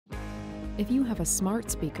If you have a smart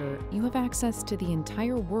speaker, you have access to the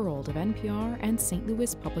entire world of NPR and St.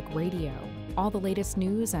 Louis Public Radio. All the latest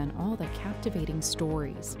news and all the captivating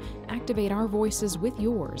stories. Activate our voices with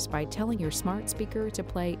yours by telling your smart speaker to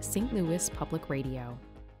play St. Louis Public Radio.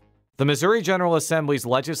 The Missouri General Assembly's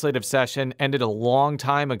legislative session ended a long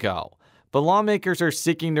time ago, but lawmakers are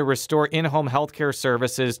seeking to restore in-home health care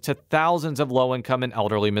services to thousands of low-income and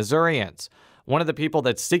elderly Missourians. One of the people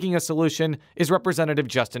that's seeking a solution is Representative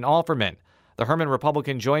Justin Alferman. The Hermann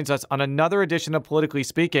Republican joins us on another edition of Politically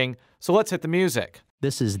Speaking, so let's hit the music.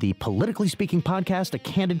 This is the Politically Speaking podcast, a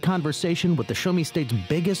candid conversation with the Show Me State's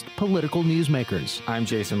biggest political newsmakers. I'm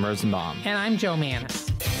Jason Rosenbaum. And I'm Joe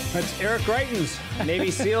Mannies. That's Eric Greitens,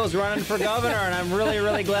 Navy SEALs running for governor, and I'm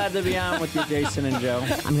really glad to be on with you, Jason and Joe.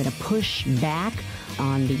 I'm going to push back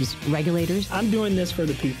on these regulators. I'm doing this for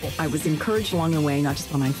the people. I was encouraged along the way, not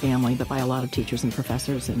just by my family, but by a lot of teachers and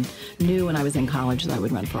professors, and knew when I was in college that I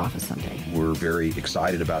would run for office someday. We're very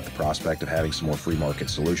excited about the prospect of having some more free market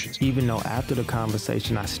solutions. Even though after the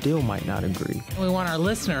conversation, I still might not agree. We want our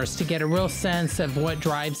listeners to get a real sense of what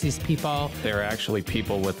drives these people. They're actually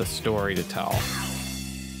people with a story to tell.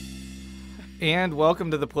 And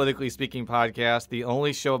welcome to the Politically Speaking podcast, the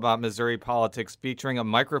only show about Missouri politics featuring a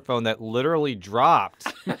microphone that literally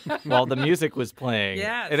dropped while the music was playing.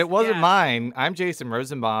 Yes, and it wasn't mine. I'm Jason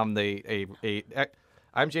Rosenbaum.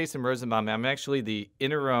 I'm Jason Rosenbaum. I'm actually the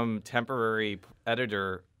interim temporary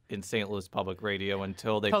editor in St. Louis Public Radio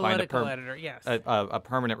until they find a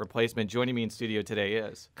permanent replacement. Joining me in studio today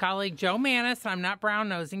is colleague Joe Mannies. I'm not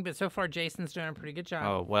brown-nosing, but so far Jason's doing a pretty good job.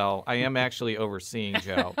 Oh, well, I am actually overseeing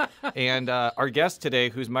Joe. And our guest today,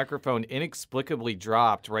 whose microphone inexplicably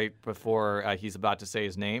dropped right before he's about to say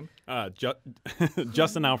his name.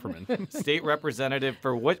 Justin Alferman. State representative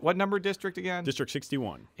for what number district again? District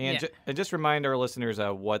 61. And, and just remind our listeners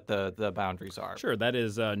what the boundaries are. Sure. That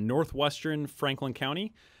is northwestern Franklin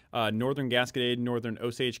County, northern Gasconade, northern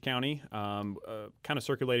Osage County, kind of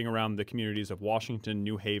circulating around the communities of Washington,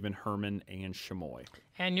 New Haven, Hermann, and Chamois.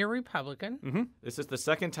 And you're Republican. Mm-hmm. This is the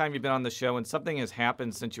second time you've been on the show, and something has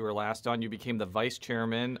happened since you were last on. You became the vice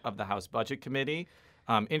chairman of the House Budget Committee.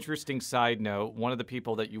 Interesting side note, one of the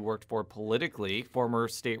people that you worked for politically, former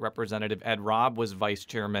state representative Ed Robb, was vice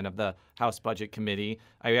chairman of the House Budget Committee.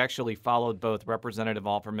 I actually followed both Representative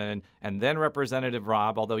Alferman and then Representative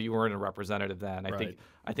Robb, although you weren't a representative then.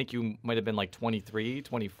 I think you might have been like 23,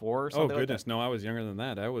 24 or something. Oh, goodness. No, I was younger than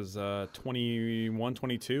that. I was 21,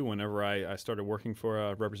 22 whenever I started working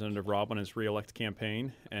for Representative Robb on his re-elect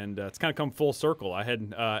campaign. And it's kind of come full circle. I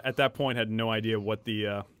had, at that point, had no idea what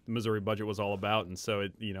the Missouri budget was all about. And so,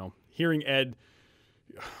 hearing Ed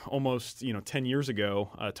almost 10 years ago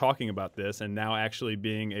talking about this and now actually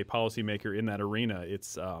being a policymaker in that arena,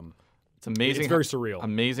 it's amazing. It's very surreal.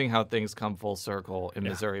 Amazing how things come full circle in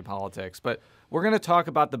Missouri politics. But we're going to talk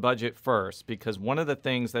about the budget first, because one of the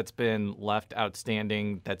things that's been left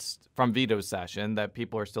outstanding that's from veto session that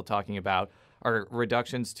people are still talking about are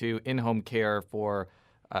reductions to in-home care for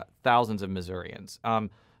thousands of Missourians.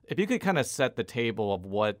 If you could kind of set the table of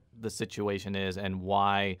what the situation is and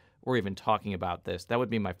why we're even talking about this, that would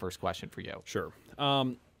be my first question for you. Sure.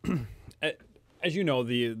 As you know,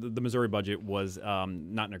 the Missouri budget was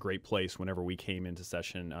not in a great place whenever we came into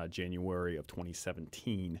session January of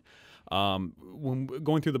 2017. When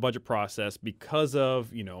going through the budget process, because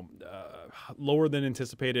of lower than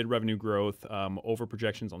anticipated revenue growth, over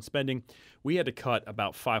projections on spending, we had to cut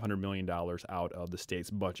about $500 million out of the state's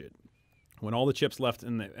budget. When all the chips left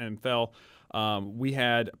and fell, we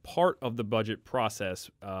had part of the budget process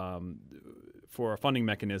for a funding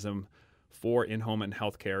mechanism for in-home and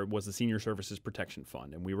health care was the Senior Services Protection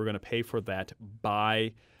Fund, and we were going to pay for that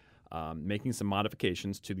by making some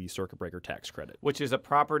modifications to the circuit breaker tax credit. Which is a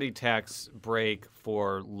property tax break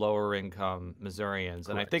for lower-income Missourians.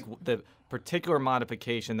 Correct. And I think the particular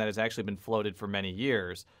modification that has actually been floated for many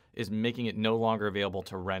years is making it no longer available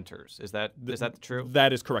to renters. Is that true?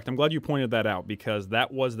 That is correct. I'm glad you pointed that out, because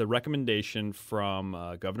that was the recommendation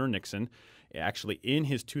from Governor Nixon, actually in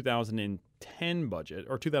his 2010 budget,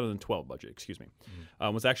 or 2012 budget, excuse me,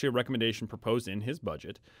 was actually a recommendation proposed in his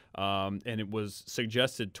budget, and it was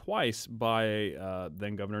suggested twice by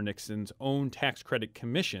then Governor Nixon's own tax credit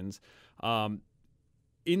commissions.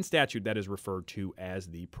 In statute, that is referred to as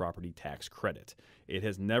the property tax credit. It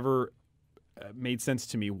has never made sense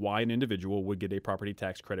to me why an individual would get a property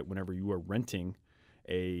tax credit whenever you are renting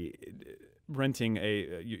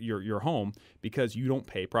your home, because you don't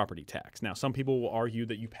pay property tax. Now, some people will argue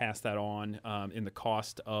that you pass that on in the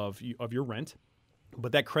cost of your rent,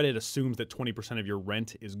 but that credit assumes that 20% of your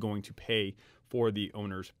rent is going to pay for the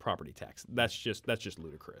owner's property tax. That's just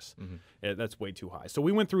ludicrous. That's way too high. So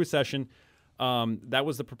we went through a session. That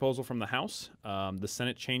was the proposal from the House. The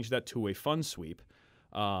Senate changed that to a fund sweep,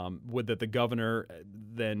 that the governor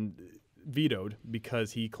then vetoed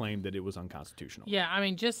because he claimed that it was unconstitutional. Yeah, I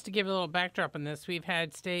mean, just to give a little backdrop on this, we've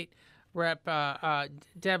had State Rep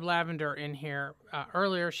Deb Lavender in here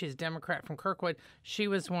earlier. She's a Democrat from Kirkwood. She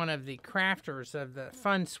was one of the crafters of the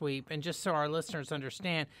fund sweep. And just so our listeners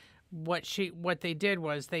understand, what they did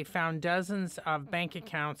was they found dozens of bank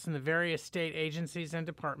accounts in the various state agencies and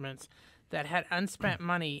departments that had unspent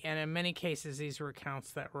money, and in many cases these were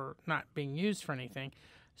accounts that were not being used for anything.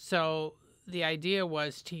 So the idea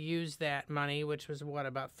was to use that money, which was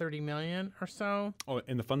about $30 million or so. Oh,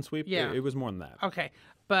 in the fund sweep? Yeah, it was more than that. Okay,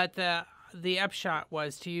 but the upshot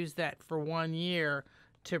was to use that for 1 year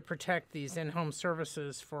to protect these in-home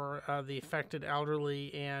services for the affected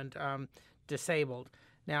elderly and disabled.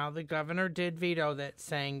 Now the governor did veto that,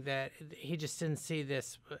 saying that he just didn't see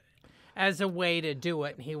this as a way to do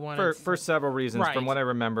it, and he wanted for several reasons. Right. From what I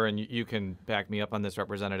remember, and you can back me up on this,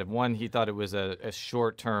 Representative. One, he thought it was a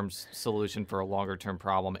short-term solution for a longer-term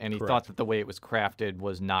problem, and he thought that the way it was crafted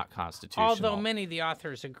was not constitutional. Although many of the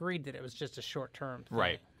authors agreed that it was just a short-term thing.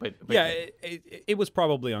 Right. But yeah, it was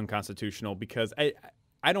probably unconstitutional because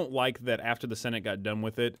I don't like that after the Senate got done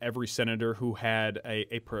with it, every senator who had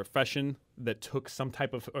a profession that took some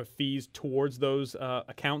type of fees towards those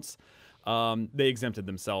accounts, they exempted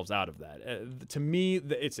themselves out of that. To me,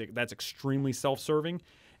 that's extremely self-serving,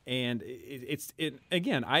 and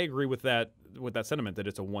again, I agree with that sentiment that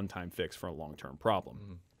it's a one-time fix for a long-term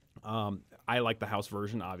problem. I like the House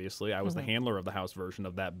version, obviously. I was the handler of the House version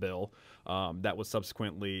of that bill. That was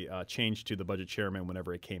subsequently changed to the budget chairman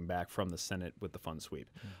whenever it came back from the Senate with the fund sweep.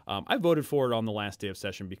 I voted for it on the last day of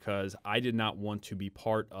session because I did not want to be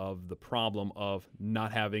part of the problem of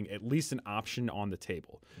not having at least an option on the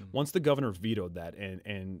table. Once the governor vetoed that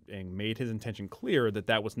and made his intention clear that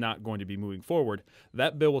that was not going to be moving forward,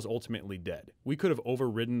 that bill was ultimately dead. We could have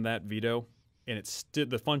overridden that veto, and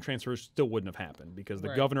the fund transfer still wouldn't have happened because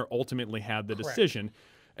the governor ultimately had the decision.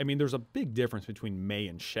 I mean, there's a big difference between may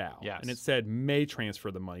and shall. Yes. And it said may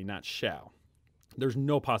transfer the money, not shall. There's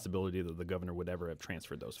no possibility that the governor would ever have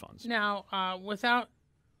transferred those funds. Now,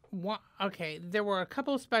 there were a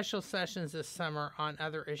couple of special sessions this summer on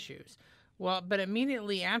other issues. Well, but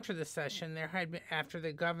immediately after the session, after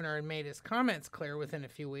the governor had made his comments clear within a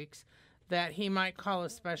few weeks that he might call a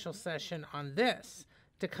special session on this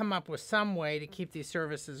to come up with some way to keep these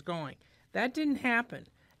services going. That didn't happen,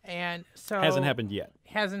 and so hasn't happened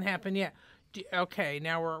yet. Okay,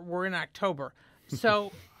 now we're in October,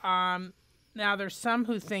 so now there's some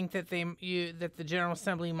who think that that the General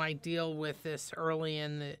Assembly might deal with this early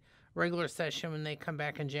in the regular session when they come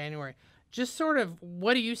back in January. Just sort of,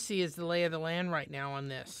 what do you see as the lay of the land right now on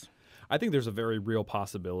this? I think there's a very real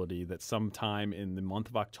possibility that sometime in the month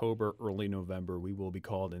of October, early November, we will be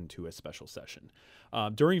called into a special session.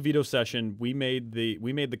 During veto session, we made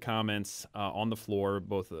the comments on the floor,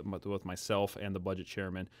 both myself and the budget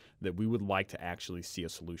chairman, that we would like to actually see a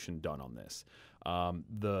solution done on this.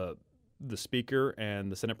 The speaker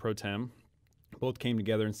and the Senate Pro Tem both came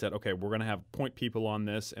together and said, okay, we're going to have point people on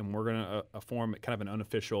this, and we're going to form kind of an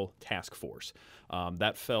unofficial task force.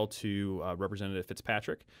 That fell to Representative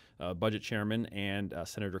Fitzpatrick, Budget Chairman, and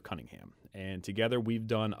Senator Cunningham. And together we've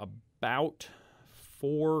done about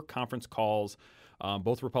 4 conference calls,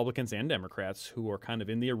 both Republicans and Democrats who are kind of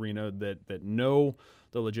in the arena that know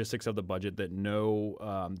the logistics of the budget, that know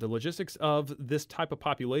the logistics of this type of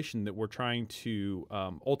population that we're trying to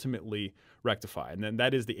ultimately rectify. And then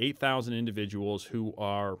that is the 8,000 individuals who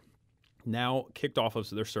are now kicked off of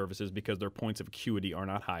their services because their points of acuity are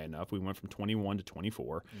not high enough. We went from 21 to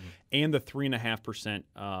 24, and the 3.5%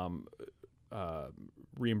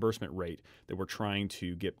 reimbursement rate that we're trying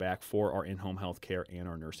to get back for our in-home health care and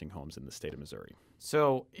our nursing homes in the state of Missouri.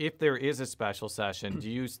 So if there is a special session,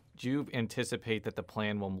 do you anticipate that the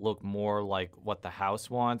plan will look more like what the House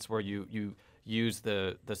wants, where you use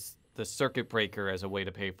the circuit breaker as a way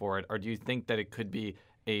to pay for it, or do you think that it could be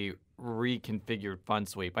a reconfigured fund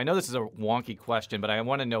sweep? I know this is a wonky question, but I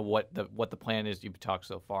want to know what the plan is you've talked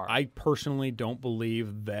so far. I personally don't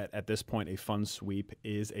believe that at this point a fund sweep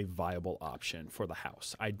is a viable option for the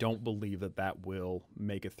House. I don't believe that will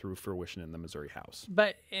make it through fruition in the Missouri House.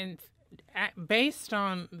 But based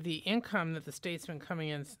on the income that the state's been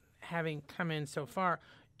having come in so far,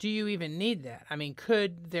 do you even need that? I mean,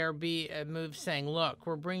 could there be a move saying, look,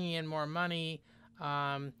 we're bringing in more money,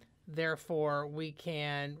 therefore we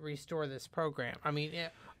can restore this program? I mean,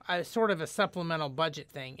 sort of a supplemental budget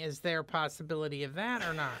thing. Is there a possibility of that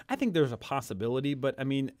or not? I think there's a possibility, but I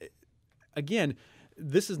mean, again,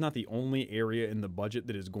 this is not the only area in the budget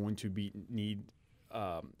that is going to be need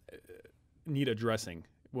addressing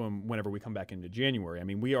whenever we come back into January. I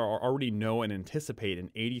mean, we already know and anticipate an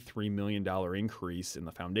 $83 million increase in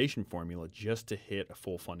the foundation formula just to hit a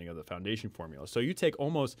full funding of the foundation formula. So you take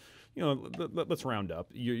almost, let's round up,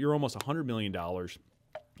 you're almost $100 million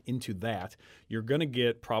into that. You're going to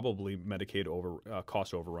get probably Medicaid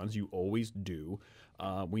cost overruns. You always do.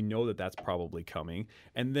 We know that that's probably coming.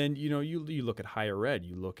 And then, you look at higher ed,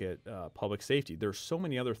 you look at public safety. There's so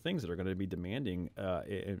many other things that are going to be demanding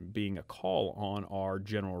and being a call on our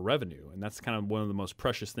general revenue. And that's kind of one of the most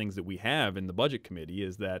precious things that we have in the budget committee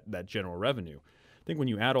is that general revenue. I think when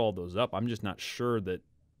you add all those up, I'm just not sure that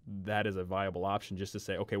that is a viable option just to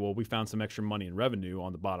say, okay, well, we found some extra money in revenue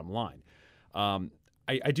on the bottom line.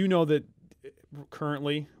 I do know that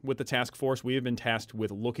currently with the task force, we have been tasked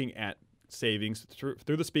with looking at savings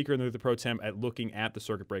through the speaker and through the pro tem at looking at the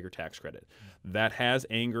circuit breaker tax credit. That has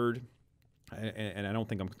angered, and I don't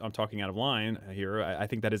think I'm talking out of line here. I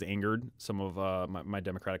think that has angered some of my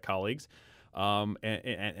Democratic colleagues,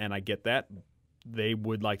 and I get that. They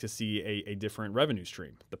would like to see a different revenue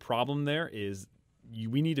stream. The problem there is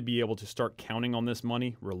we need to be able to start counting on this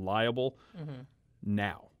money reliable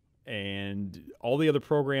now. And all the other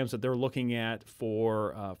programs that they're looking at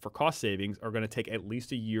for cost savings are going to take at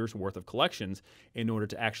least a year's worth of collections in order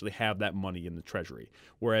to actually have that money in the Treasury.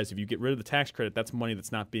 Whereas if you get rid of the tax credit, that's money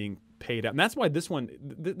that's not being paid out. And that's why this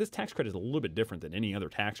tax credit is a little bit different than any other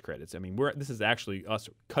tax credits. I mean, this is actually us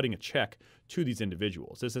cutting a check to these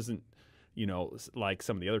individuals. This isn't like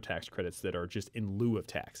some of the other tax credits that are just in lieu of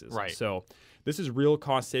taxes. Right. So this is real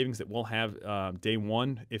cost savings that we'll have day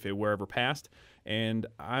one if it were ever passed. And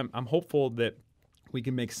I'm hopeful that we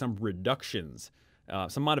can make some reductions,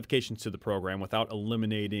 some modifications to the program without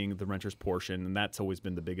eliminating the renter's portion. And that's always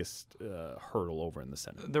been the biggest hurdle over in the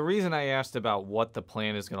Senate. The reason I asked about what the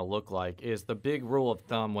plan is going to look like is the big rule of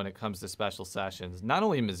thumb when it comes to special sessions, not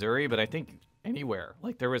only in Missouri, but I think anywhere.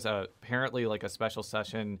 Like there was apparently a special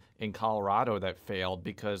session in Colorado that failed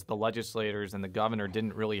because the legislators and the governor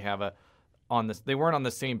didn't really have they weren't on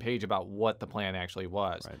the same page about what the plan actually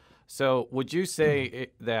was. Right. So would you say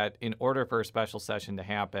that in order for a special session to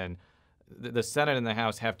happen, the Senate and the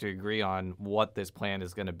House have to agree on what this plan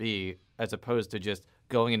is going to be, as opposed to just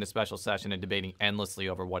going into special session and debating endlessly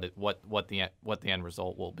over what the end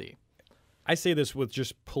result will be? I say this with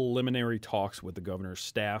just preliminary talks with the governor's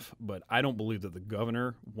staff, but I don't believe that the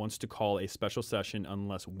governor wants to call a special session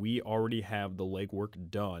unless we already have the legwork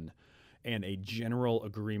done and a general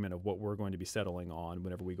agreement of what we're going to be settling on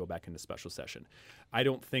whenever we go back into special session. I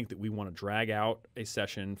don't think that we want to drag out a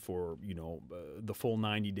session for the full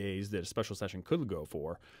 90 days that a special session could go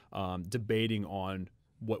for, debating on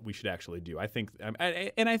what we should actually do. I think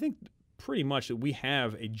pretty much that we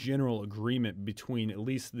have a general agreement between at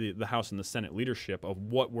least the House and the Senate leadership of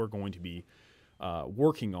what we're going to be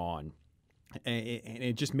working on. And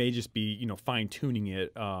it just may be, fine-tuning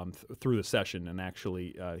it through the session and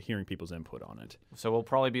actually hearing people's input on it. So we'll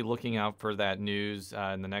probably be looking out for that news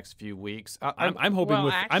in the next few weeks. I'm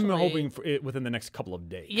hoping for it within the next couple of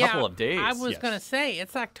days. Yeah, couple of days. I was going to say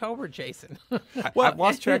it's October, Jason. I've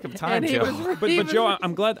lost track of time, Joe. But Joe,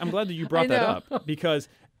 I'm glad that you brought that up because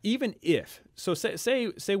even if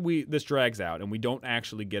say this drags out and we don't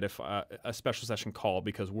actually get a special session call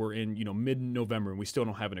because we're in mid-November and we still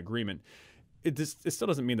don't have an agreement. It still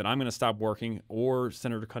doesn't mean that I'm going to stop working or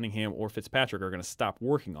Senator Cunningham or Fitzpatrick are going to stop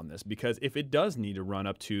working on this, because if it does need to run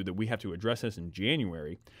up to that we have to address this in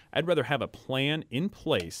January, I'd rather have a plan in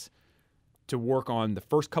place to work on the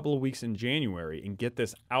first couple of weeks in January and get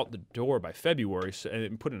this out the door by February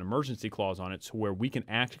and put an emergency clause on it so where we can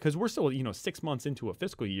act, because we're still 6 months into a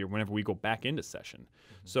fiscal year whenever we go back into session.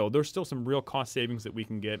 So there's still some real cost savings that we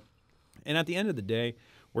can get. And at the end of the day,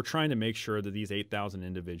 we're trying to make sure that these 8,000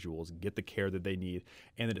 individuals get the care that they need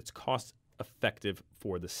and that it's cost effective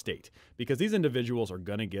for the state, because these individuals are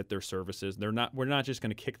going to get their services. We're not just going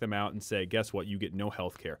to kick them out and say, guess what, you get no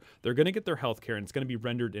health care. They're going to get their health care, and it's going to be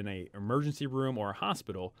rendered in an emergency room or a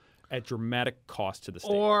hospital at dramatic cost to the state.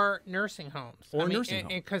 Or nursing homes. Nursing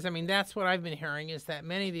homes. Because, that's what I've been hearing is that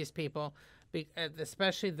many of these people,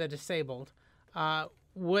 especially the disabled,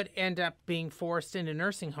 would end up being forced into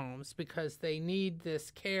nursing homes because they need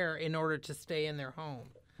this care in order to stay in their home.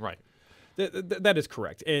 Right. That is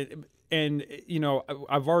correct. And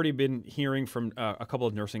I've already been hearing from a couple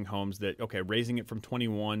of nursing homes that, raising it from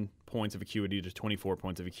 21 points of acuity to 24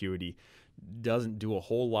 points of acuity doesn't do a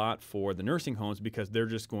whole lot for the nursing homes, because they're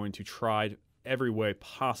just going to try every way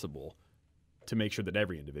possible to make sure that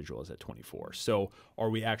every individual is at 24. So are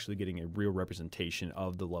we actually getting a real representation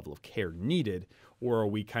of the level of care needed, or are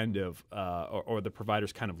we kind of, or the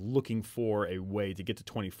providers kind of looking for a way to get to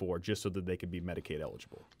 24 just so that they can be Medicaid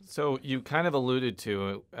eligible? So you kind of alluded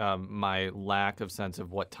to my lack of sense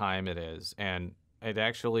of what time it is, and it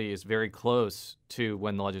actually is very close to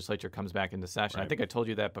when the legislature comes back into session. Right. I think I told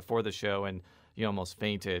you that before the show, and you almost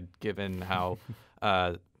fainted given how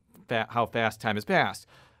how fast time has passed.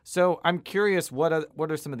 So I'm curious, what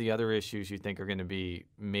are some of the other issues you think are going to be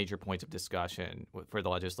major points of discussion for the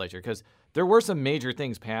legislature? Because there were some major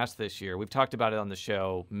things passed this year. We've talked about it on the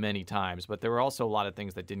show many times, but there were also a lot of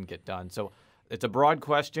things that didn't get done. So it's a broad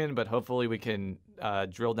question, but hopefully we can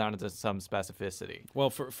drill down into some specificity. Well,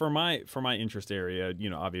 for my interest area,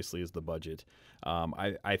 obviously is the budget.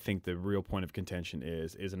 I think the real point of contention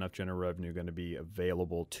is enough general revenue going to be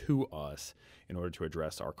available to us in order to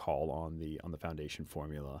address our call on the foundation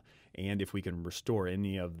formula, and if we can restore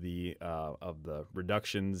any of the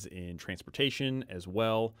reductions in transportation as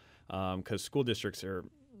well, because school districts are.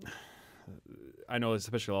 I know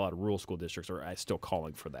especially a lot of rural school districts are still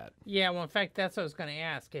calling for that. Yeah, well, in fact, that's what I was going to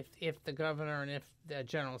ask. If the governor and if the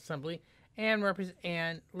General Assembly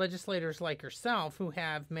and legislators like yourself who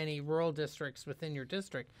have many rural districts within your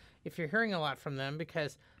district, if you're hearing a lot from them,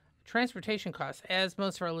 because transportation costs, as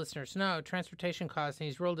most of our listeners know, transportation costs in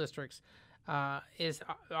these rural districts is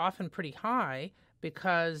often pretty high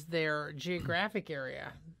because their geographic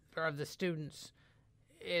area of the students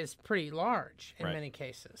is pretty large in many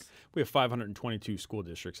cases. We have 522 school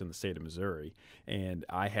districts in the state of Missouri, and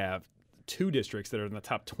I have 2 districts that are in the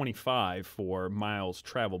top 25 for miles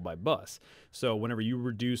traveled by bus. So whenever you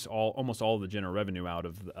reduce almost all of the general revenue out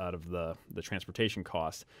of the transportation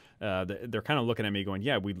costs, they're kind of looking at me going,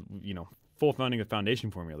 yeah, full funding of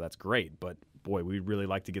foundation formula, that's great, but boy, we'd really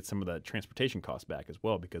like to get some of the transportation costs back as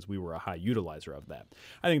well because we were a high utilizer of that.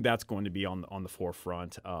 I think that's going to be on the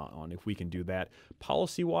forefront on if we can do that.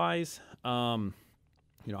 Policy-wise, I'm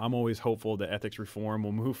always hopeful that ethics reform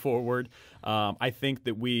will move forward. I think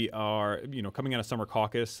that we are, coming out of summer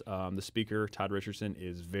caucus, the Speaker, Todd Richardson,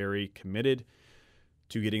 is very committed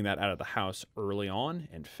to getting that out of the House early on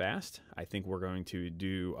and fast. I think we're going to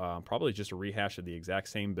do probably just a rehash of the exact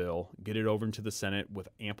same bill, get it over into the Senate with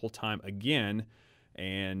ample time again,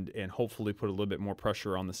 and hopefully put a little bit more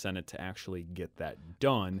pressure on the Senate to actually get that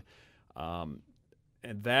done.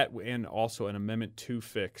 And also an Amendment 2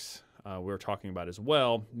 fix we're talking about as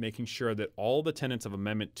well, making sure that all the tenets of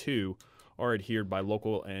Amendment 2 are adhered by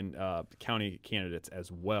local and county candidates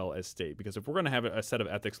as well as state. Because if we're going to have a set of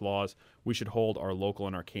ethics laws, we should hold our local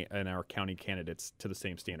and our county candidates to the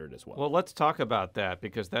same standard as well. Well, let's talk about that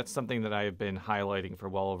because that's something that I have been highlighting for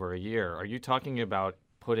well over a year. Are you talking about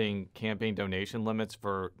putting campaign donation limits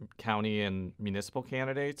for county and municipal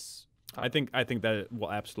candidates? I think that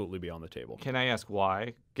will absolutely be on the table. Can I ask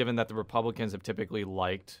why, given that the Republicans have typically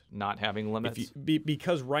liked not having limits?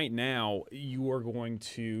 Because right now you are going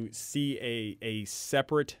to see a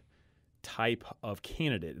separate type of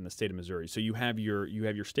candidate in the state of Missouri. So you have your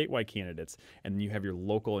statewide candidates, and then you have your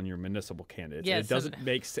local and your municipal candidates. Yes, and it doesn't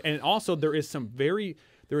make sense. And also there is some very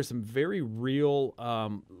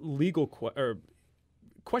real legal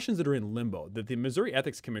questions that are in limbo that the Missouri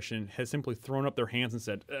Ethics Commission has simply thrown up their hands and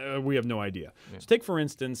said, we have no idea. Yeah. So take, for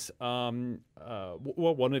instance, one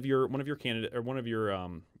of your candidate or one of your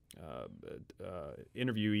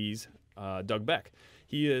interviewees, Doug Beck.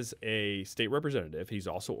 He is a state representative. He's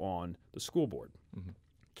also on the school board. Mm-hmm.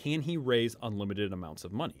 Can he raise unlimited amounts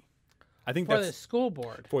of money? I think that's the school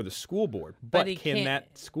board. For the school board. But can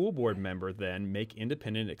that school board member then make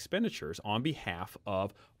independent expenditures on behalf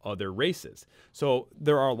of other races? So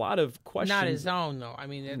there are a lot of questions. Not his own, though. I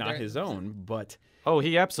mean, not his own, but oh,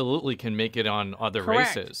 he absolutely can make it on other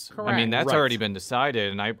races. Correct. I mean, that's already been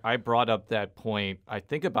decided, and I brought up that point, I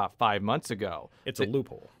think, about 5 months ago. It's a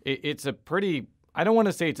loophole. It's a pretty, I don't want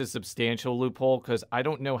to say it's a substantial loophole because I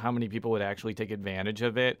don't know how many people would actually take advantage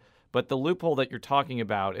of it. But the loophole that you're talking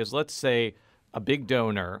about is, let's say a big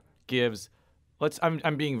donor gives,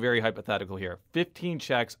 I'm being very hypothetical here, 15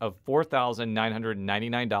 checks of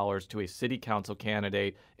 $4,999 to a city council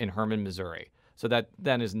candidate in Hermann, Missouri. So that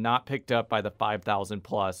then is not picked up by the 5,000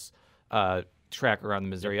 plus tracker on the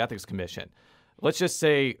Missouri Ethics Commission. Let's just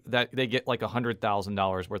say that they get like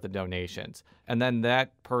 $100,000 worth of donations, and then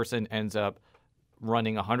that person ends up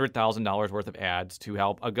running $100,000 worth of ads to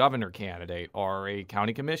help a governor candidate or a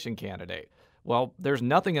county commission candidate. Well, there's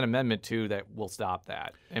nothing in Amendment 2 that will stop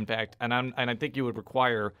that. In fact, and I think you would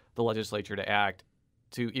require the legislature to act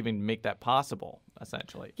to even make that possible,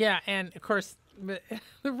 essentially. Yeah, and of course,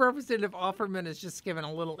 the Representative Alferman has just given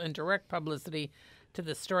a little indirect publicity to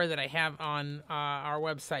the story that I have on our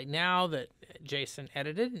website now that Jason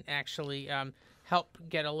edited and actually helped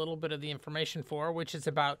get a little bit of the information for, which is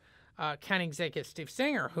about County Executive Steve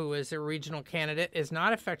Stenger, who is a regional candidate, is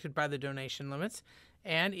not affected by the donation limits,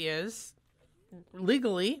 and is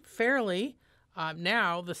legally, fairly,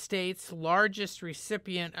 now the state's largest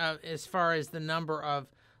recipient of, as far as the number of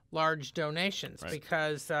large donations, right.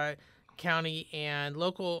 because county and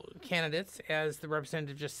local candidates, as the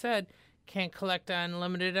representative just said, can collect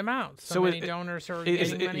unlimited amounts. So many donors are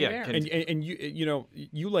getting money there. And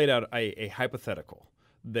you laid out a hypothetical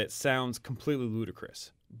that sounds completely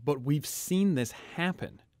ludicrous, but we've seen this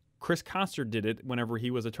happen. Chris Koster did it whenever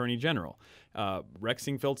he was Attorney General. Rex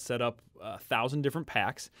Sinquefield set up 1,000 different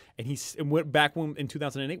PACs, and he went back in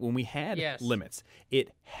 2008 when we had limits.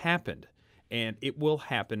 It happened, and it will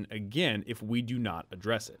happen again if we do not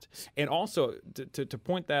address it. And also, to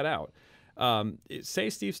point that out,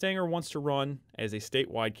 say Steve Stenger wants to run as a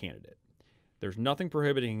statewide candidate. There's nothing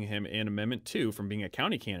prohibiting him in Amendment 2 from being a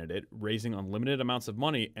county candidate, raising unlimited amounts of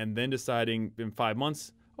money, and then deciding in 5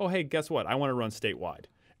 months, oh, hey, guess what? I want to run statewide.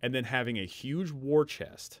 And then having a huge war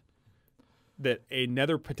chest that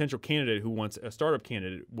another potential candidate who wants a startup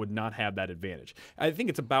candidate would not have that advantage. I think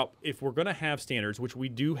it's about, if we're going to have standards, which we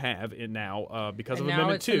do have it now because of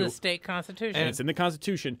Amendment 2. And now it's in the state constitution. And it's in the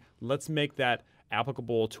Constitution. Let's make that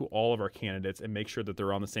applicable to all of our candidates and make sure that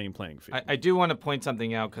they're on the same playing field. I do want to point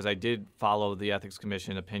something out because I did follow the Ethics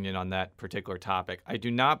Commission opinion on that particular topic. I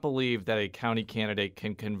do not believe that a county candidate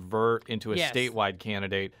can convert into a statewide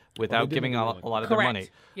candidate without giving a lot of their money.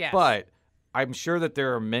 Yes. But I'm sure that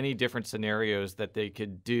there are many different scenarios that they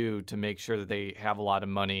could do to make sure that they have a lot of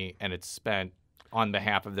money and it's spent on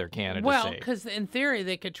behalf of their candidacy. Well, because in theory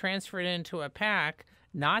they could transfer it into a PAC,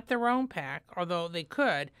 not their own PAC, although they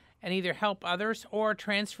could, and either help others or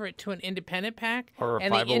transfer it to an independent PAC. Or a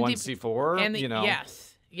 501c4,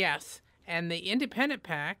 Yes. And the independent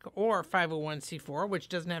PAC or 501c4, which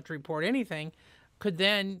doesn't have to report anything, could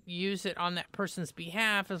then use it on that person's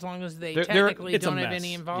behalf as long as they technically don't have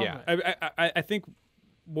any involvement. Yeah. I think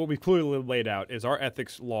what we've clearly laid out is our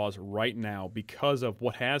ethics laws right now, because of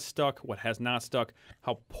what has stuck, what has not stuck,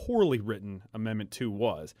 how poorly written Amendment 2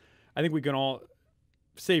 was. I think we can all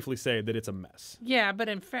safely say that it's a mess. Yeah, but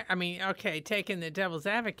in fact, taking the devil's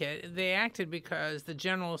advocate, they acted because the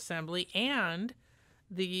General Assembly and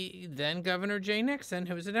the then Governor Jay Nixon,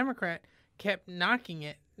 who was a Democrat, kept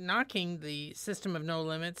knocking the system of no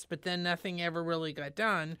limits, but then nothing ever really got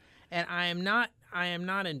done. And I am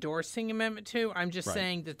not endorsing Amendment 2. I'm just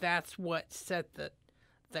saying that that's what set the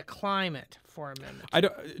climate for Amendment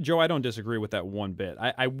 2. Joe, I don't disagree with that one bit.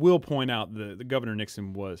 I will point out the Governor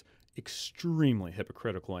Nixon was extremely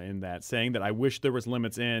hypocritical in that, saying that I wish there was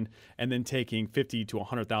limits in, and then taking $50,000 to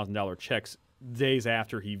 $100,000 checks days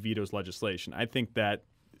after he vetoes legislation. I think that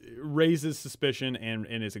raises suspicion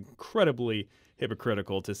and is incredibly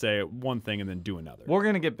hypocritical to say one thing and then do another. We're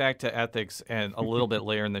going to get back to ethics and a little bit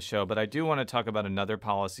later in the show, but I do want to talk about another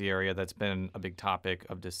policy area that's been a big topic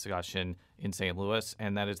of discussion in St. Louis,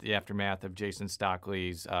 and that is the aftermath of Jason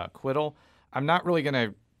Stockley's acquittal. I'm not really going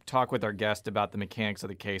to talk with our guest about the mechanics of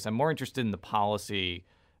the case. I'm more interested in the policy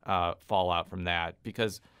fallout from that,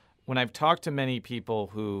 because when I've talked to many people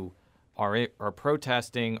who are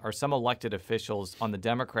protesting, or some elected officials on the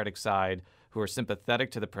Democratic side who are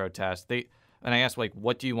sympathetic to the protest, and I ask,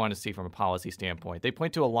 what do you want to see from a policy standpoint? They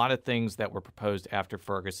point to a lot of things that were proposed after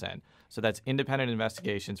Ferguson. So that's independent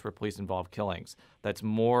investigations for police-involved killings. That's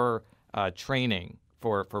more training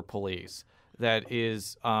for police. That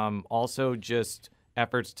is also just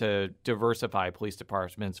efforts to diversify police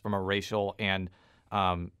departments from a racial and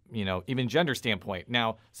even gender standpoint.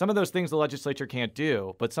 Now, some of those things the legislature can't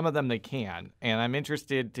do, but some of them they can. And I'm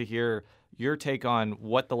interested to hear your take on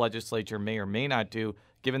what the legislature may or may not do,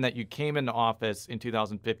 given that you came into office in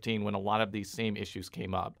 2015 when a lot of these same issues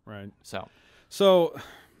came up. Right.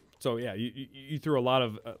 So yeah, you threw a lot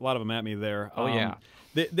of them at me there. Oh yeah.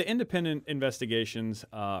 The independent investigations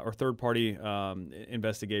or third-party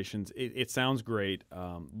investigations, it sounds great.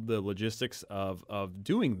 The logistics of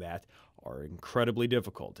doing that are incredibly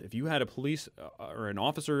difficult. If you had a police or an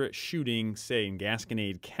officer shooting, say, in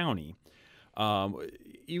Gasconade County,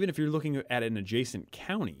 even if you're looking at an adjacent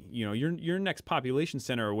county, your next population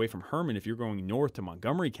center away from Hermann, if you're going north to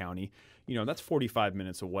Montgomery County, that's 45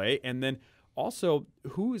 minutes away. And then also,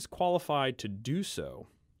 who is qualified to do so,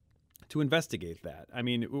 to investigate that? I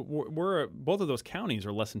mean, both of those counties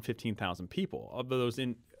are less than 15,000 people. Of those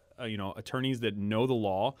attorneys that know the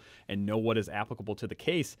law and know what is applicable to the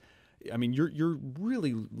case, I mean, you're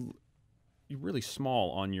really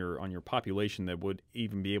small on your population that would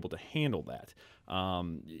even be able to handle that.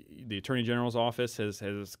 The Attorney General's office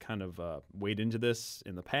has kind of weighed into this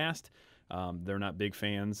in the past. They're not big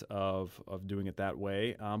fans of doing it that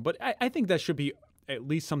way, but I think that should be at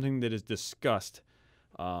least something that is discussed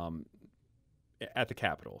at the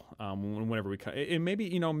Capitol whenever we come. And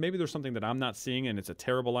maybe maybe there's something that I'm not seeing and it's a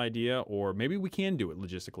terrible idea, or maybe we can do it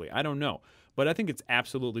logistically. I don't know, but I think it's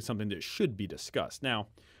absolutely something that should be discussed. Now,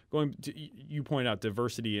 going to, you point out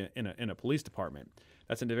diversity in a police department.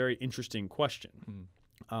 That's a very interesting question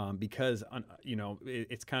because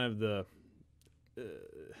it's kind of the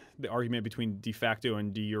argument between de facto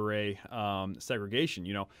and de jure segregation.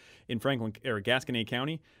 In Franklin or Gasconade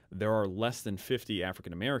County, there are less than 50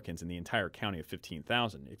 African Americans in the entire county of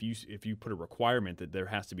 15,000. If you put a requirement that there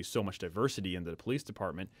has to be so much diversity in the police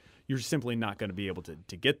department, you're simply not going to be able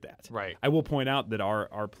to get that. Right. I will point out that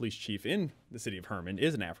our police chief in the city of Hermann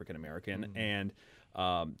is an African American, and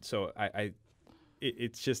so I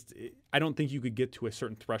don't think you could get to a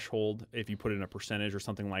certain threshold if you put in a percentage or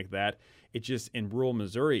something like that. It just, in rural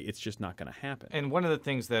Missouri, it's just not going to happen. And one of the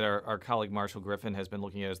things that our colleague Marshall Griffin has been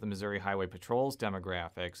looking at is the Missouri Highway Patrol's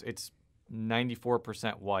demographics. It's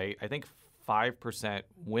 94% white, I think 5%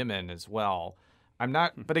 women as well.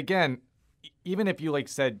 But again, even if you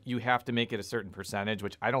said you have to make it a certain percentage,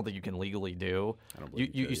 which I don't think you can legally do,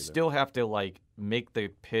 you still have to make the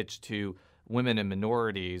pitch to women and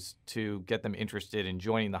minorities to get them interested in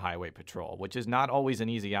joining the Highway Patrol, which is not always an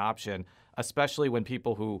easy option, especially when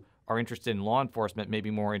people who are interested in law enforcement may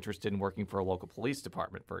be more interested in working for a local police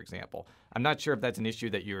department, for example. I'm not sure if that's an issue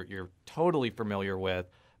that you're totally familiar with,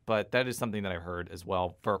 but that is something that I've heard as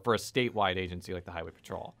well for a statewide agency like the Highway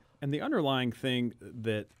Patrol. And the underlying thing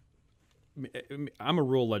that I'm a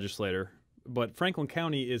rural legislator, but Franklin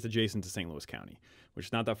County is adjacent to St. Louis County, which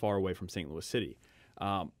is not that far away from St. Louis City.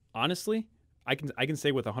 Honestly, I can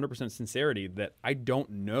say with 100% sincerity that I don't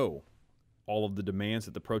know all of the demands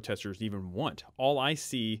that the protesters even want. All I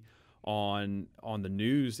see on the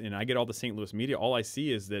news, and I get all the St. Louis media, all I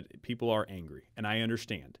see is that people are angry, and I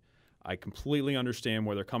understand. I completely understand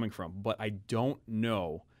where they're coming from, but I don't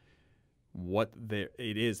know what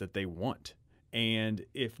it is that they want. And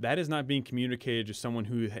if that is not being communicated to someone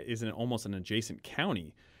who is in almost an adjacent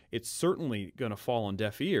county, it's certainly going to fall on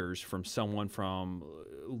deaf ears from someone from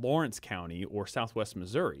Lawrence County or Southwest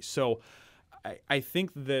Missouri. So I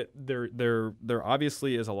think that there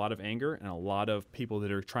obviously is a lot of anger and a lot of people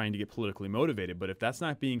that are trying to get politically motivated. But if that's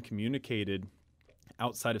not being communicated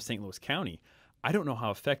outside of St. Louis County, I don't know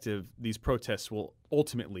how effective these protests will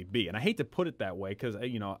ultimately be. And I hate to put it that way because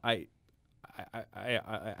I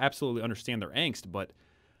absolutely understand their angst, but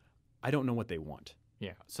I don't know what they want.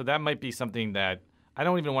 Yeah, so that might be something that I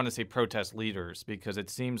don't even want to say protest leaders, because it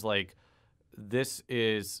seems like this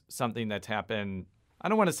is something that's happened, I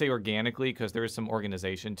don't want to say organically because there is some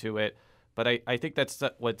organization to it, but I think that's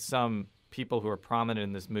what some people who are prominent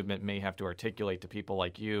in this movement may have to articulate to people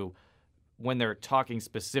like you when they're talking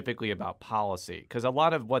specifically about policy. Because a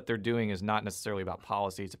lot of what they're doing is not necessarily about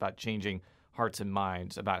policy. It's about changing hearts and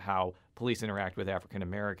minds about how police interact with African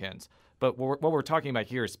Americans. But what we're talking about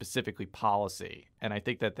here is specifically policy. And I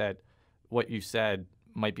think that what you said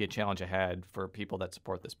might be a challenge ahead for people that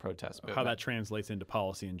support this protest movement. How that translates into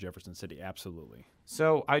policy in Jefferson City, absolutely.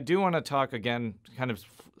 So I do want to talk again, kind of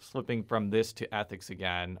flipping from this to ethics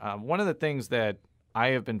again. One of the things that I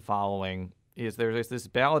have been following is there's this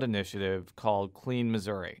ballot initiative called Clean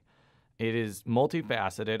Missouri. It is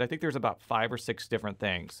multifaceted. I think there's about 5 or 6 different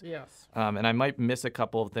things. Yes. And I might miss a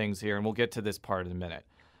couple of things here, and we'll get to this part in a minute.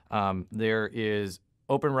 There is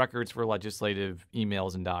open records for legislative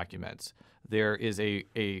emails and documents. There is a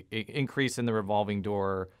increase in the revolving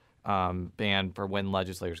door ban for when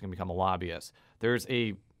legislators can become a lobbyist. There's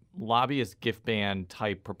a lobbyist gift ban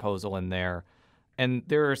type proposal in there. And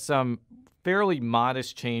there are some fairly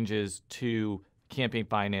modest changes to campaign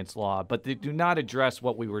finance law, but they do not address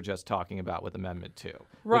what we were just talking about with Amendment 2.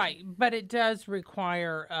 Right, but it does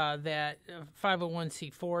require that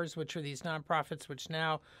 501c4s, which are these nonprofits which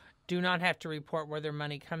now do not have to report where their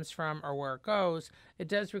money comes from or where it goes. It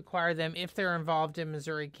does require them, if they're involved in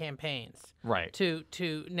Missouri campaigns, right, to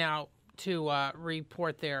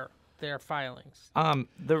report their filings.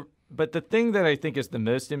 But the thing that I think is the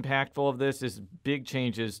most impactful of this is big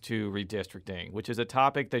changes to redistricting, which is a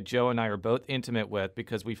topic that Joe and I are both intimate with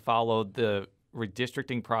because we followed the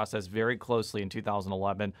redistricting process very closely in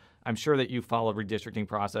 2011. I'm sure that you followed redistricting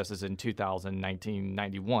processes in 2019,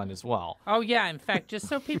 91 as well. Oh, yeah. In fact, just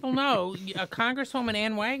so people know, Congresswoman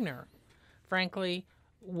Ann Wagner, frankly,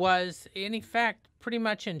 was, in effect, pretty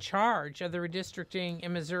much in charge of the redistricting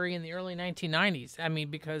in Missouri in the early 1990s. I mean,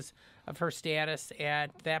 because of her status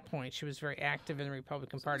at that point. She was very active in the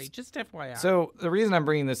Republican Party. Just FYI. So the reason I'm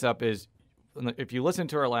bringing this up is if you listen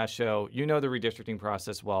to our last show, you know the redistricting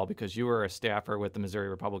process well because you were a staffer with the Missouri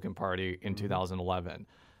Republican Party in 2011.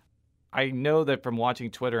 I know that from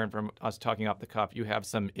watching Twitter and from us talking off the cuff, you have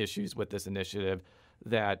some issues with this initiative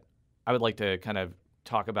that I would like to kind of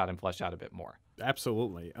talk about and flesh out a bit more.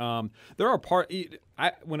 Absolutely. There are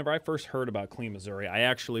whenever I first heard about Clean Missouri, I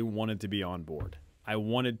actually wanted to be on board. I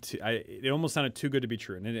wanted to. It almost sounded too good to be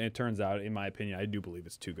true, and it turns out, in my opinion, I do believe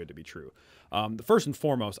it's too good to be true. First and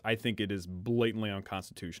foremost, I think it is blatantly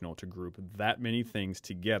unconstitutional to group that many things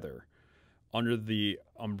together under the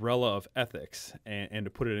umbrella of ethics and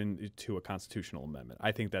to put it into a constitutional amendment.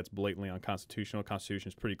 I think that's blatantly unconstitutional. The Constitution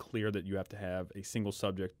is pretty clear that you have to have a single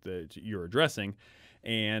subject that you're addressing,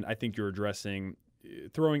 and I think you're addressing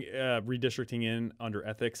throwing redistricting in under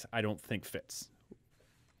ethics. I don't think fits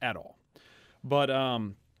at all. But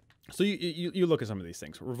so you look at some of these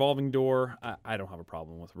things. Revolving door, I don't have a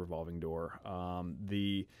problem with revolving door.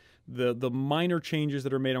 The minor changes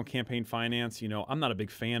that are made on campaign finance, I'm not a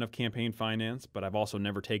big fan of campaign finance, but I've also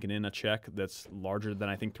never taken in a check that's larger than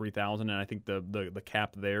I think $3,000, and I think the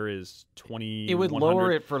cap there is $2,100. It would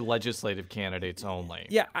lower it for legislative candidates only.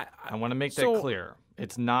 Yeah, I want to make that clear.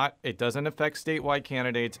 It's not. It doesn't affect statewide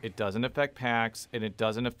candidates. It doesn't affect PACs, and it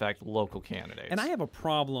doesn't affect local candidates. And I have a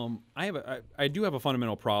problem. I do have a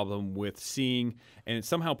fundamental problem with seeing and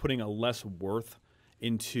somehow putting a less worth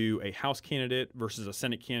into a House candidate versus a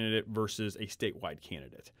Senate candidate versus a statewide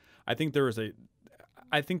candidate. I think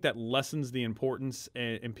that lessens the importance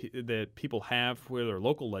that people have with their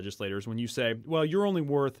local legislators when you say, well, you're only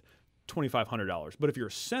worth $2,500. But if you're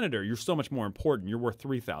a senator, you're so much more important. You're worth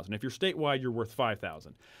 $3,000. If you're statewide, you're worth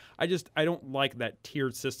 $5,000. I don't like that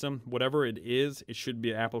tiered system. Whatever it is, it should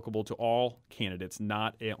be applicable to all candidates,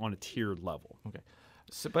 not on a tiered level. Okay.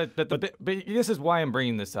 So, but this is why I'm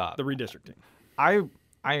bringing this up. The redistricting.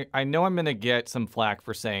 I know I'm going to get some flack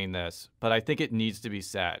for saying this, but I think it needs to be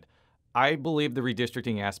said. I believe the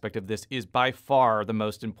redistricting aspect of this is by far the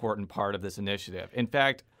most important part of this initiative. In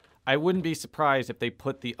fact, I wouldn't be surprised if they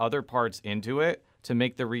put the other parts into it to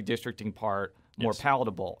make the redistricting part more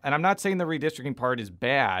palatable. And I'm not saying the redistricting part is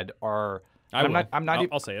bad or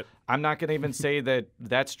I'll say it. I'm not going to even say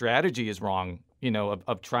that strategy is wrong,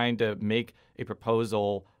 of trying to make a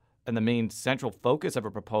proposal and the main central focus of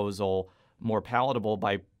a proposal more palatable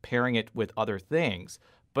by pairing it with other things.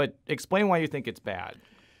 But explain why you think it's bad.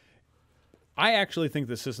 I actually think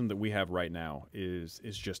the system that we have right now is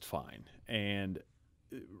just fine. And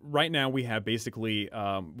right now we have basically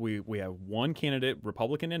we have one candidate,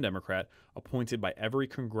 Republican and Democrat, appointed by every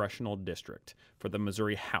congressional district for the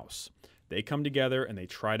Missouri House. They come together and they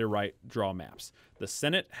try to draw maps. The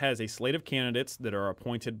Senate has a slate of candidates that are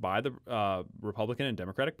appointed by the Republican and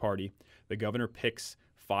Democratic Party. The governor picks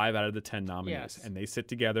 5 out of the 10 nominees, and they sit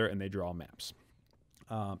together and they draw maps.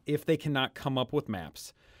 If they cannot come up with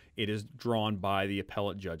maps, it is drawn by the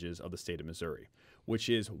appellate judges of the state of Missouri, which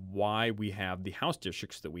is why we have the House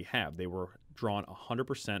districts that we have. They were drawn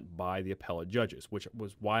 100% by the appellate judges, which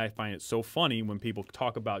was why I find it so funny when people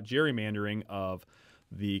talk about gerrymandering of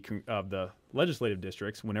the legislative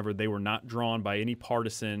districts whenever they were not drawn by any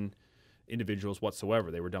partisan individuals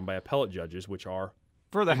whatsoever. They were done by appellate judges, which are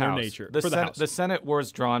for the House. Nature. The Senate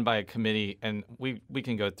was drawn by a committee, and we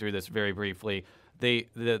can go through this very briefly.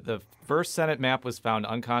 The first Senate map was found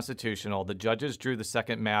unconstitutional. The judges drew the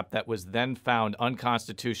second map that was then found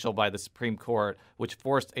unconstitutional by the Supreme Court, which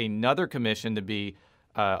forced another commission to be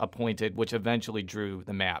appointed, which eventually drew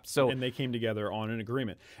the map. And they came together on an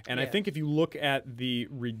agreement. And I think if you look at the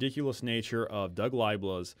ridiculous nature of Doug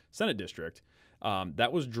Leibla's Senate district,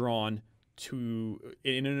 that was drawn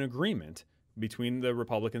in an agreement between the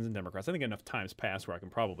Republicans and Democrats. I think enough time's passed where I can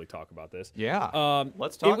probably talk about this. Yeah,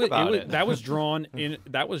 let's talk about it. That was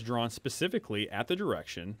drawn specifically at the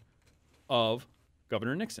direction of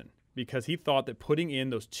Governor Nixon because he thought that putting in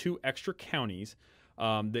those 2 extra counties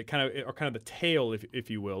that are kind of the tail, if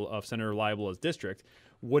you will, of Senator Leibla's district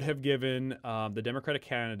would have given the Democratic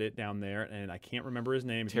candidate down there, and I can't remember his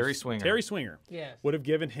name. Terry Swinger. Terry Swinger. Yes. Would have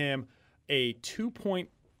given him a 2-point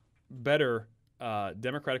better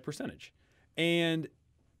Democratic percentage. And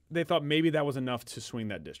they thought maybe that was enough to swing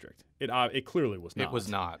that district. It clearly was not. It was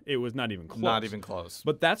not. It was not even close. Not even close.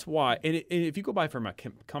 But that's why, and if you go by from a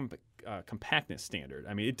compactness standard,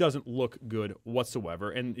 I mean, it doesn't look good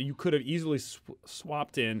whatsoever. And you could have easily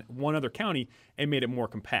swapped in one other county and made it more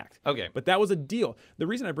compact. Okay. But that was a deal. The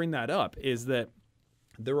reason I bring that up is that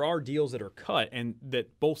there are deals that are cut and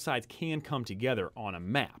that both sides can come together on a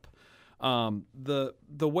map. The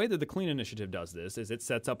way that the Clean Initiative does this is it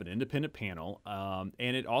sets up an independent panel,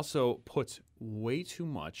 and it also puts way too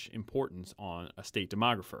much importance on a state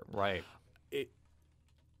demographer. Right.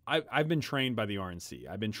 I've been trained by the RNC.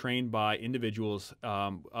 I've been trained by individuals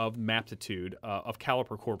of Maptitude, of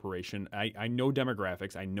Caliper Corporation. I know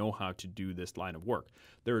demographics. I know how to do this line of work.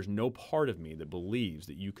 There is no part of me that believes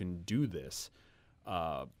that you can do this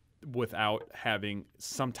without having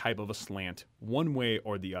some type of a slant one way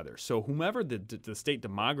or the other. So whomever the state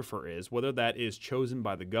demographer is, whether that is chosen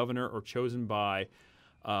by the governor or chosen by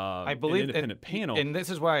I believe an independent panel. And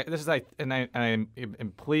this is why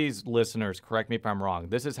and please, listeners, correct me if I'm wrong.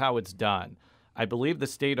 This is how it's done. I believe the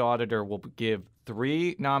state auditor will give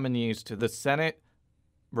 3 nominees to the Senate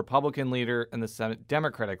Republican leader and the Senate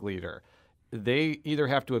Democratic leader. They either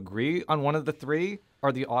have to agree on one of the 3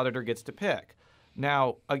 or the auditor gets to pick.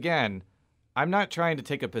 Now, again, I'm not trying to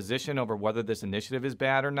take a position over whether this initiative is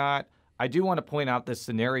bad or not. I do want to point out this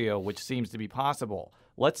scenario, which seems to be possible.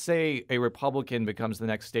 Let's say a Republican becomes the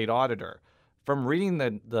next state auditor. From reading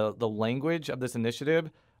the language of this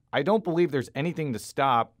initiative, I don't believe there's anything to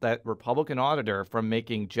stop that Republican auditor from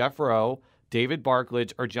making Jeff Rowe, David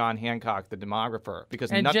Barklage, or John Hancock the demographer.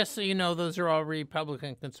 And just so you know, those are all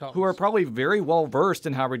Republican consultants. Who are probably very well versed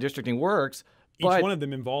in how redistricting works. Each one of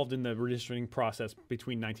them involved in the redistricting process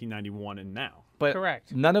between 1991 and now. But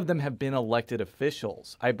correct. None of them have been elected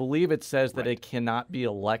officials. I believe it says that it cannot be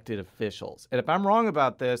elected officials. And if I'm wrong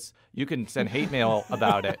about this, you can send hate mail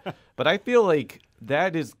about it. But I feel like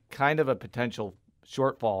that is kind of a potential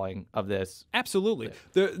shortfalling of this. Absolutely.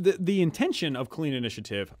 The intention of Clean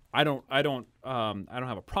Initiative, I don't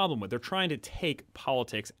have a problem with. They're trying to take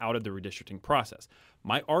politics out of the redistricting process.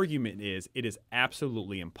 My argument is it is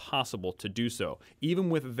absolutely impossible to do so. Even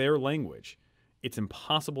with their language, it's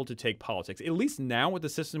impossible to take politics. At least now with the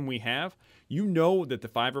system we have, you know that the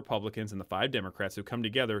 5 Republicans and the 5 Democrats who come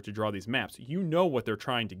together to draw these maps, you know what they're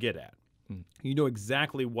trying to get at. You know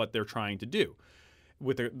exactly what they're trying to do.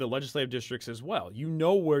 With the legislative districts as well. You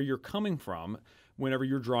know where you're coming from whenever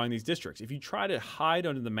you're drawing these districts. If you try to hide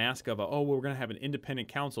under the mask of, we're going to have an independent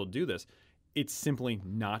council do this, it's simply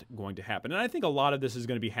not going to happen. And I think a lot of this is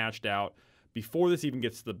going to be hashed out before this even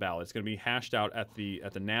gets to the ballot. It's going to be hashed out at the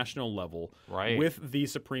national level, with the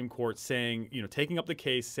Supreme Court saying, taking up the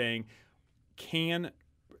case, saying, can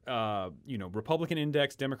Republican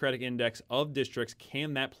index, Democratic index of districts,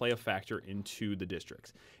 can that play a factor into the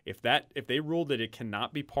districts? If they rule that it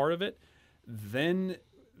cannot be part of it, then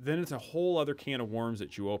it's a whole other can of worms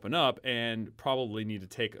that you open up, and probably need to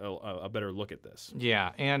take a better look at this.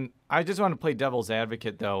 Yeah, and I just want to play devil's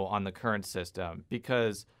advocate though on the current system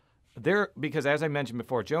because as I mentioned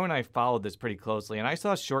before, Joe and I followed this pretty closely, and I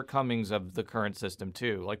saw shortcomings of the current system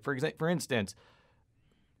too. Like for instance.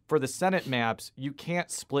 For the Senate maps, you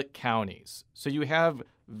can't split counties. So you have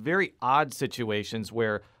very odd situations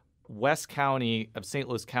where West County of St.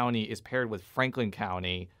 Louis County is paired with Franklin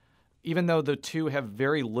County, even though the two have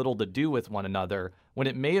very little to do with one another, when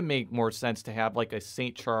it may make more sense to have like a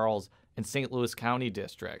St. Charles and St. Louis County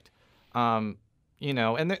district. And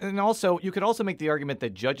also you could also make the argument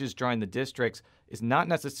that judges drawing the districts is not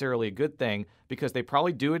necessarily a good thing because they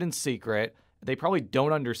probably do it in secret. They probably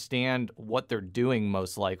don't understand what they're doing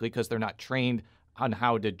most likely because they're not trained on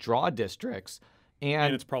how to draw districts.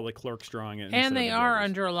 And it's probably clerks drawing it. And they are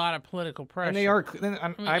under a lot of political pressure. And they are.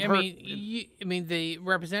 The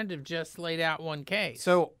representative just laid out one case.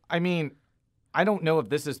 So, I don't know if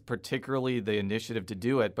this is particularly the initiative to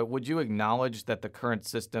do it, but would you acknowledge that the current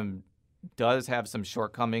system does have some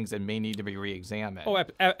shortcomings and may need to be reexamined? Oh,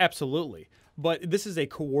 absolutely. But this is a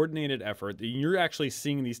coordinated effort. You're actually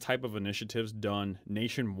seeing these type of initiatives done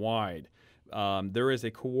nationwide. There is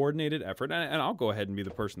a coordinated effort, and I'll go ahead and be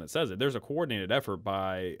the person that says it. There's a coordinated effort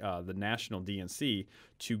by the national DNC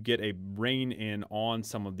to get a rein-in on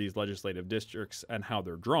some of these legislative districts and how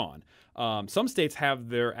they're drawn. Some states have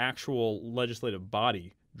their actual legislative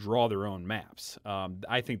body draw their own maps.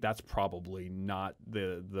 I think that's probably not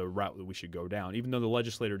the route that we should go down, even though the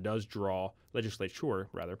legislature does draw the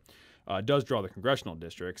congressional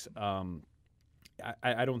districts.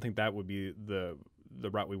 I don't think that would be the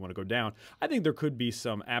route we want to go down. I think there could be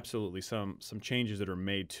some changes that are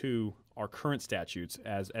made to our current statutes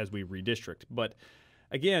as we redistrict. But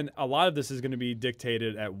again, a lot of this is going to be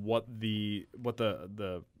dictated at what the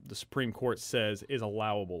Supreme Court says is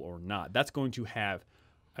allowable or not. That's going to have,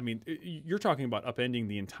 you're talking about upending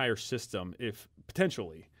the entire system, if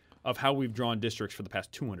potentially, of how we've drawn districts for the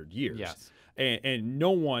past 200 years. Yes. And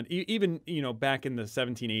no one, even back in the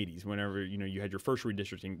 1780s, whenever you had your first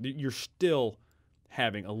redistricting, you're still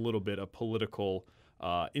having a little bit of political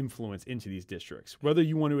influence into these districts. Whether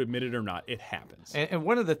you want to admit it or not, it happens. And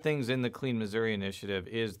one of the things in the Clean Missouri Initiative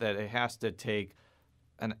is that it has to take,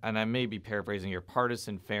 and I may be paraphrasing here,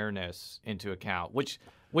 partisan fairness into account, which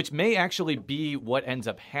may actually be what ends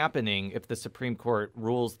up happening if the Supreme Court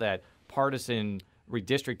rules that partisan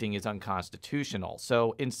redistricting is unconstitutional.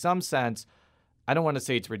 So in some sense, I don't want to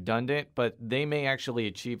say it's redundant, but they may actually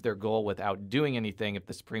achieve their goal without doing anything if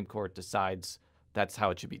the Supreme Court decides that's how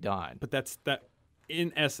it should be done. But that,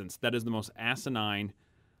 in essence, that is the most asinine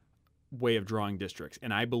way of drawing districts,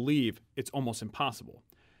 and I believe it's almost impossible.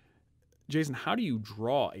 Jason, how do you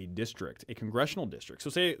draw a district, a congressional district? So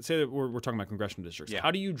say that we're talking about congressional districts. Yeah.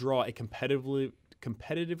 How do you draw a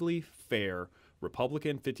competitively fair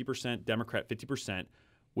Republican 50%, Democrat 50%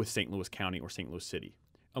 with St. Louis County or St. Louis City?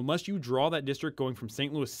 Unless you draw that district going from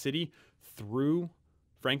St. Louis City through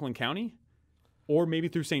Franklin County or maybe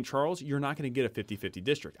through St. Charles, you're not going to get a 50-50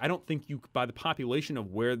 district. I don't think you, by the population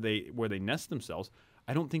of where they nest themselves,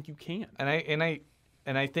 I don't think you can.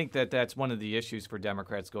 And I think that that's one of the issues for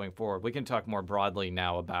Democrats going forward. We can talk more broadly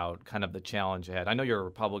now about kind of the challenge ahead. I know you're a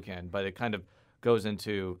Republican, but it kind of goes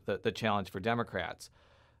into the challenge for Democrats.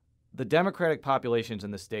 The Democratic populations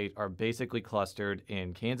in the state are basically clustered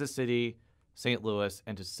in Kansas City, St. Louis,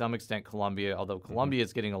 and to some extent Columbia, although Columbia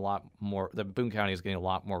is getting a lot more, the Boone County is getting a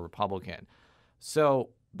lot more Republican. So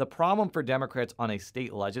the problem for Democrats on a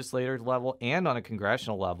state legislator level and on a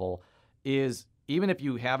congressional level is even if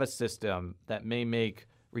you have a system that may make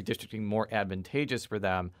redistricting more advantageous for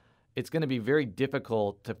them, it's going to be very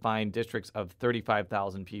difficult to find districts of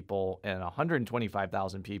 35,000 people and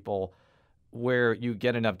 125,000 people where you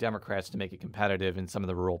get enough Democrats to make it competitive in some of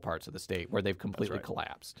the rural parts of the state where they've completely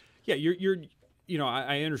collapsed. Yeah,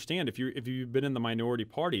 I understand if you've been in the minority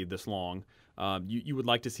party this long, you would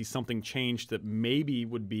like to see something changed that maybe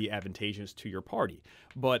would be advantageous to your party.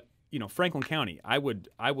 But Franklin County, I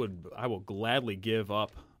will gladly give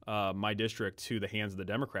up my district to the hands of the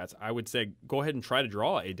Democrats. I would say go ahead and try to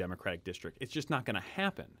draw a Democratic district. It's just not going to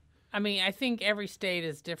happen. I mean, I think every state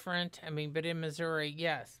is different. I mean, but in Missouri,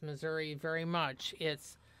 yes, Missouri very much.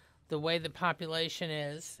 It's the way the population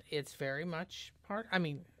is. It's very much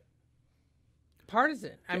partisan.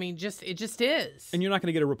 I mean, it just is. And you're not going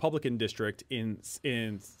to get a Republican district in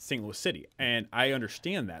St. Louis City, and I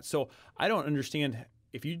understand that. So I don't understand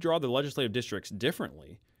if you draw the legislative districts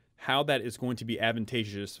differently, how that is going to be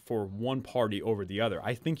advantageous for one party over the other.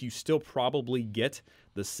 I think you still probably get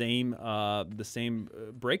the same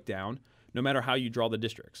breakdown no matter how you draw the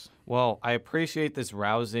districts. Well, I appreciate this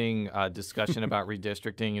rousing discussion about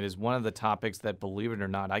redistricting. It is one of the topics that, believe it or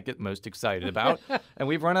not, I get most excited about, and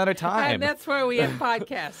we've run out of time. And that's why we have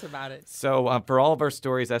podcasts about it. So for all of our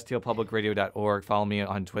stories, stlpublicradio.org. Follow me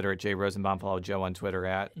on Twitter at Jay Rosenbaum. Follow Joe on Twitter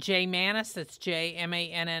at Jay Mannies. That's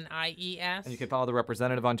JMANNIES. And you can follow the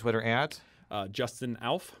representative on Twitter at Justin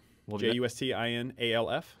Alf.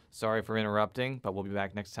 JUSTINALF. Sorry for interrupting, but we'll be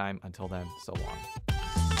back next time. Until then, so long.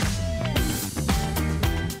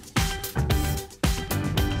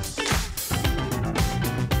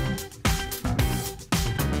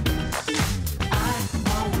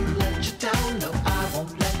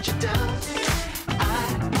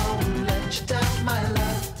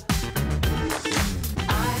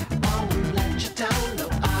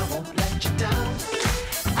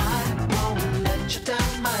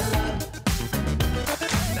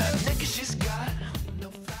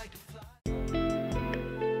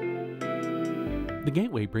 The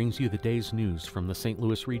Gateway brings you the day's news from the St.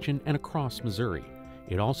 Louis region and across Missouri.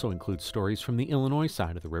 It also includes stories from the Illinois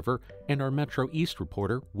side of the river and our Metro East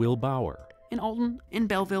reporter, Will Bauer. In Alton, in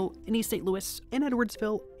Belleville, in East St. Louis, in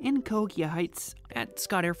Edwardsville, in Cahokia Heights, at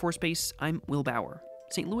Scott Air Force Base, I'm Will Bauer.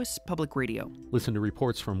 St. Louis Public Radio. Listen to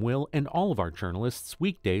reports from Will and all of our journalists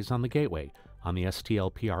weekdays on the Gateway, on the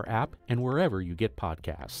STLPR app, and wherever you get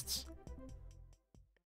podcasts.